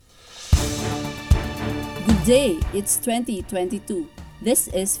Today, it's 2022. This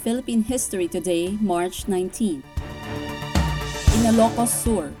is Philippine History Today, March 19. In Ilocos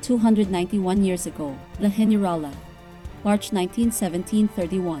Sur, 291 years ago, La Generala, March 19,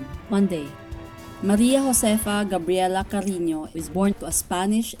 1731, Monday. Maria Josefa Gabriela Carino was born to a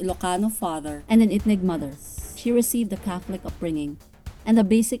Spanish Ilocano father and an Itnig mother. She received a Catholic upbringing and a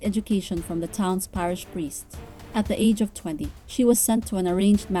basic education from the town's parish priest. At the age of 20, she was sent to an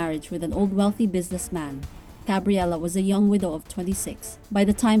arranged marriage with an old wealthy businessman. Gabriela was a young widow of 26 by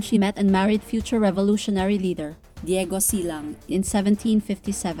the time she met and married future revolutionary leader Diego Silang in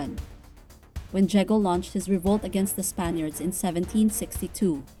 1757. When Diego launched his revolt against the Spaniards in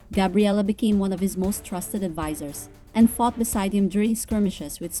 1762, Gabriela became one of his most trusted advisors and fought beside him during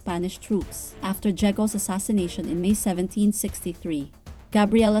skirmishes with Spanish troops. After Diego's assassination in May 1763,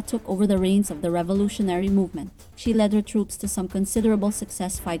 Gabriela took over the reins of the revolutionary movement. She led her troops to some considerable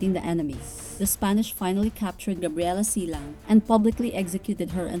success fighting the enemy. The Spanish finally captured Gabriela Silang and publicly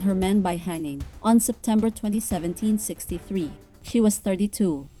executed her and her men by hanging on September 20, 1763. She was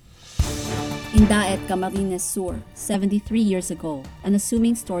 32. In Daet, Camarines Sur, 73 years ago, an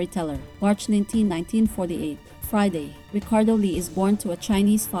assuming storyteller, March 19, 1948, Friday, Ricardo Lee is born to a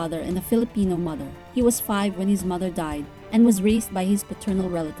Chinese father and a Filipino mother. He was 5 when his mother died and was raised by his paternal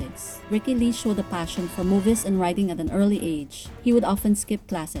relatives. Ricky Lee showed a passion for movies and writing at an early age. He would often skip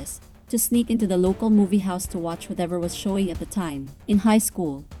classes to sneak into the local movie house to watch whatever was showing at the time. In high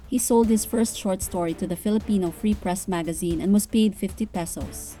school, he sold his first short story to the Filipino Free Press magazine and was paid 50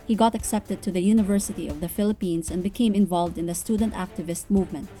 pesos. He got accepted to the University of the Philippines and became involved in the student activist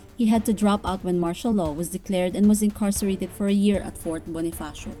movement. He had to drop out when martial law was declared and was incarcerated for a year at Fort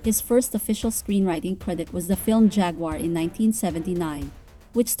Bonifacio. His first official screenwriting credit was the film Jaguar in 1979,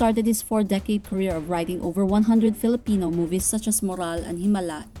 which started his 4-decade career of writing over 100 Filipino movies such as Moral and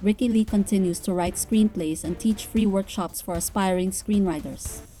Himala. Ricky Lee continues to write screenplays and teach free workshops for aspiring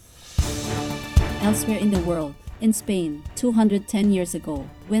screenwriters. Elsewhere in the world, in Spain, 210 years ago,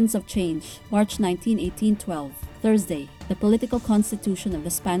 Winds of Change, March 19, 1812, Thursday, the political constitution of the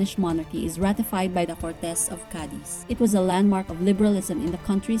Spanish monarchy is ratified by the Cortes of Cadiz. It was a landmark of liberalism in the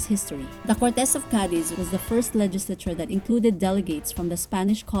country's history. The Cortes of Cadiz was the first legislature that included delegates from the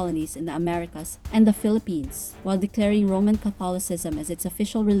Spanish colonies in the Americas and the Philippines. While declaring Roman Catholicism as its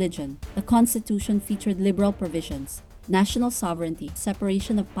official religion, the constitution featured liberal provisions, national sovereignty,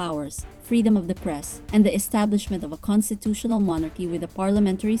 separation of powers, freedom of the press, and the establishment of a constitutional monarchy with a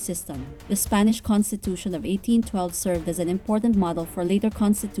parliamentary system. The Spanish Constitution of 1812 served as an important model for later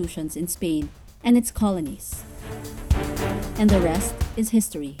constitutions in Spain and its colonies. And the rest is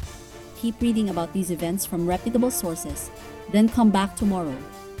history. Keep reading about these events from reputable sources, then come back tomorrow,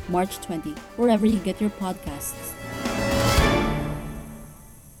 March 20, wherever you get your podcasts.